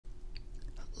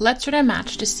Let's run a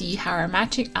match to see how our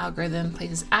matching algorithm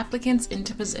places applicants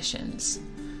into positions.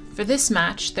 For this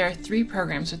match, there are 3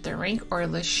 programs with their rank order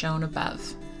list shown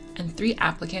above, and 3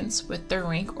 applicants with their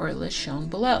rank order list shown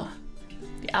below.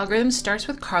 The algorithm starts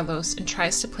with Carlos and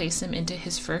tries to place him into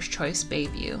his first choice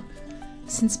Bayview.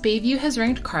 Since Bayview has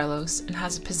ranked Carlos and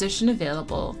has a position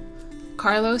available,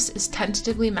 Carlos is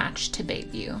tentatively matched to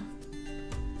Bayview.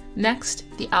 Next,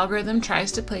 the algorithm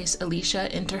tries to place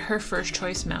Alicia into her first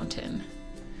choice Mountain.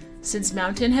 Since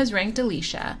Mountain has ranked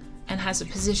Alicia and has a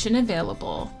position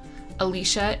available,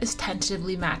 Alicia is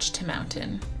tentatively matched to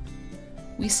Mountain.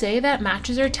 We say that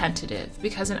matches are tentative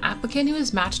because an applicant who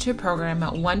is matched to a program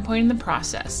at one point in the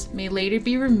process may later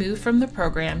be removed from the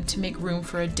program to make room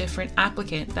for a different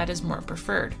applicant that is more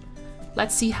preferred.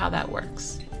 Let's see how that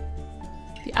works.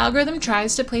 The algorithm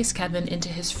tries to place Kevin into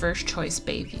his first choice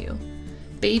Bayview.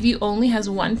 Bayview only has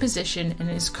one position and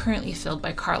is currently filled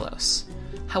by Carlos.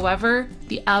 However,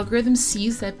 the algorithm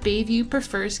sees that Bayview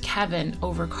prefers Kevin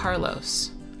over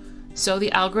Carlos. So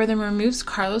the algorithm removes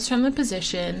Carlos from the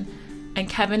position and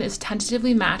Kevin is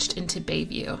tentatively matched into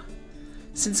Bayview.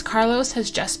 Since Carlos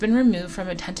has just been removed from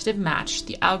a tentative match,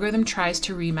 the algorithm tries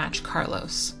to rematch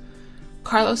Carlos.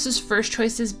 Carlos's first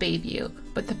choice is Bayview,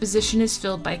 but the position is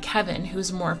filled by Kevin, who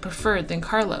is more preferred than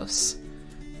Carlos.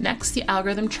 Next, the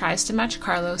algorithm tries to match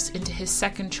Carlos into his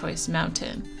second choice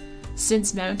Mountain.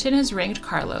 Since Mountain has ranked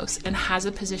Carlos and has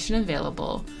a position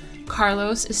available,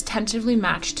 Carlos is tentatively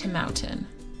matched to Mountain.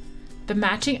 The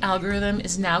matching algorithm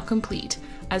is now complete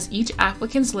as each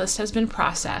applicant's list has been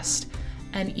processed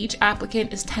and each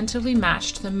applicant is tentatively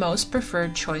matched to the most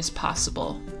preferred choice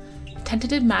possible.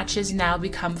 Tentative matches now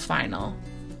become final.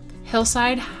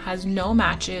 Hillside has no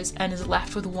matches and is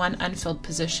left with one unfilled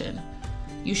position.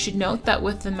 You should note that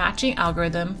with the matching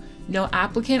algorithm, no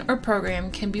applicant or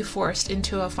program can be forced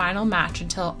into a final match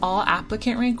until all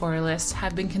applicant rank order lists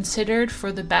have been considered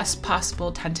for the best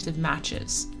possible tentative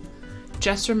matches.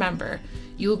 Just remember,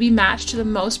 you will be matched to the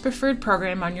most preferred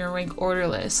program on your rank order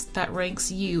list that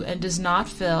ranks you and does not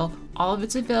fill all of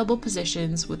its available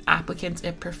positions with applicants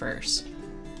it prefers.